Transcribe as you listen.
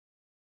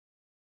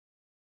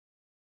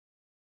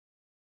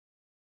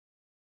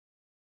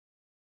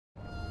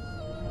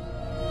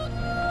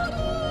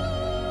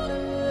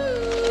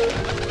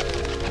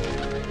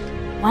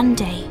One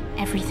day,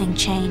 everything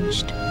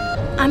changed.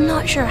 I'm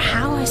not sure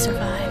how I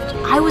survived.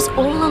 I was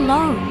all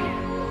alone.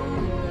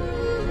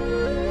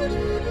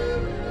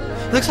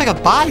 Looks like a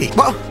body.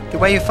 Well, the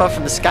way you fell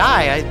from the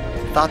sky, I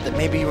thought that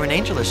maybe you were an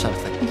angel or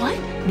something. What?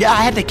 Yeah,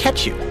 I had to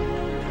catch you.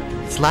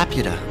 It's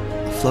Laputa,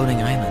 a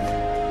floating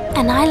island.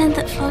 An island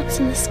that floats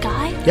in the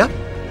sky? Yep.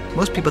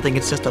 Most people think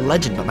it's just a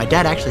legend, but my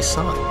dad actually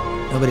saw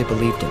it. Nobody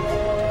believed him.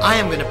 I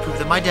am gonna prove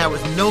that my dad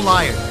was no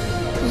liar.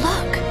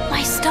 Look,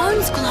 my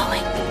stone's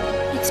glowing.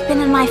 It's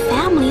been in my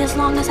family as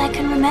long as I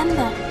can remember.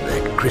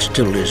 That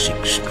crystal is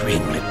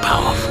extremely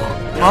powerful.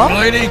 Huh?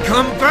 Lady,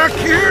 come back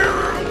here!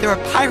 There are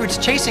pirates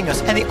chasing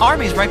us, and the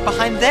army's right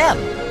behind them.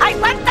 I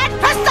want that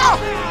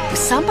pistol!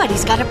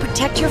 Somebody's got to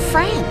protect your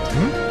friend.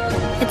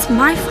 It's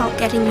my fault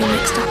getting you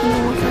mixed up in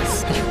all of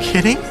this. Are you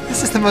kidding?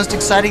 This is the most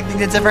exciting thing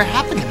that's ever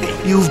happened to me.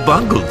 You've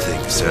bungled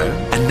things, sir,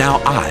 and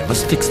now I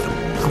must fix them.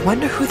 I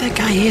wonder who that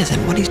guy is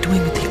and what he's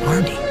doing with the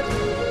army.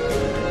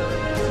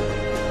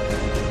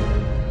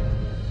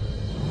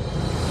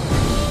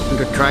 And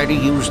to try to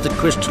use the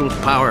crystal's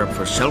power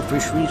for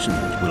selfish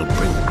reasons will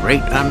bring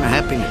great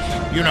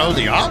unhappiness. You know,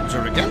 the odds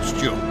are against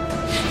you.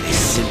 They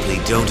simply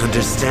don't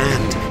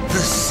understand. The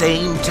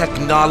same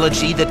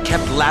technology that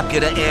kept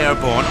Laputa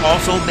airborne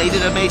also made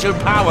it a major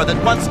power that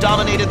once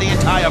dominated the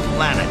entire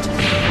planet.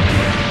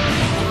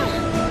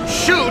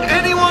 Shoot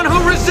anyone who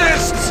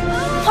resists!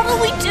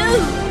 What'll we do?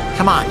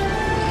 Come on.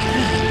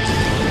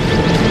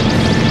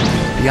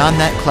 Beyond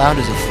that cloud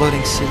is a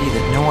floating city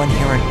that no one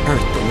here on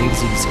Earth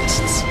believes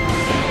exists.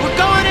 We're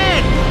going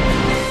in!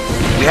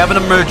 We have an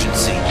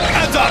emergency.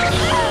 Hands up!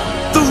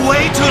 The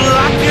way to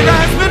Laputa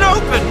has been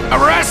opened!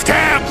 Arrest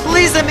him!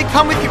 Please let me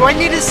come with you. I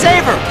need to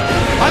save her.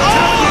 I'm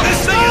telling you,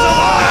 this thing is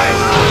alive!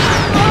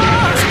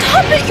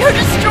 Stop it! You're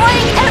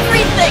destroying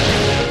everything!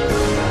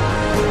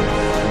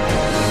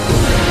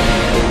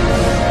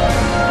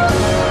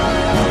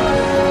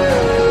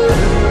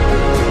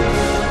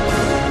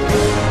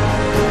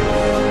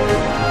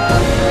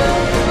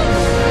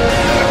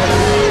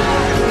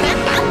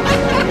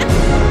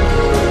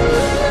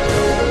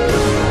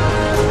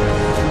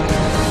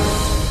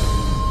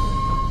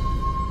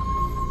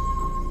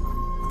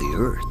 The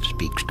Earth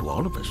speaks to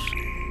all of us,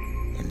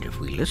 and if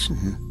we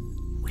listen,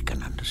 we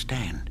can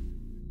understand.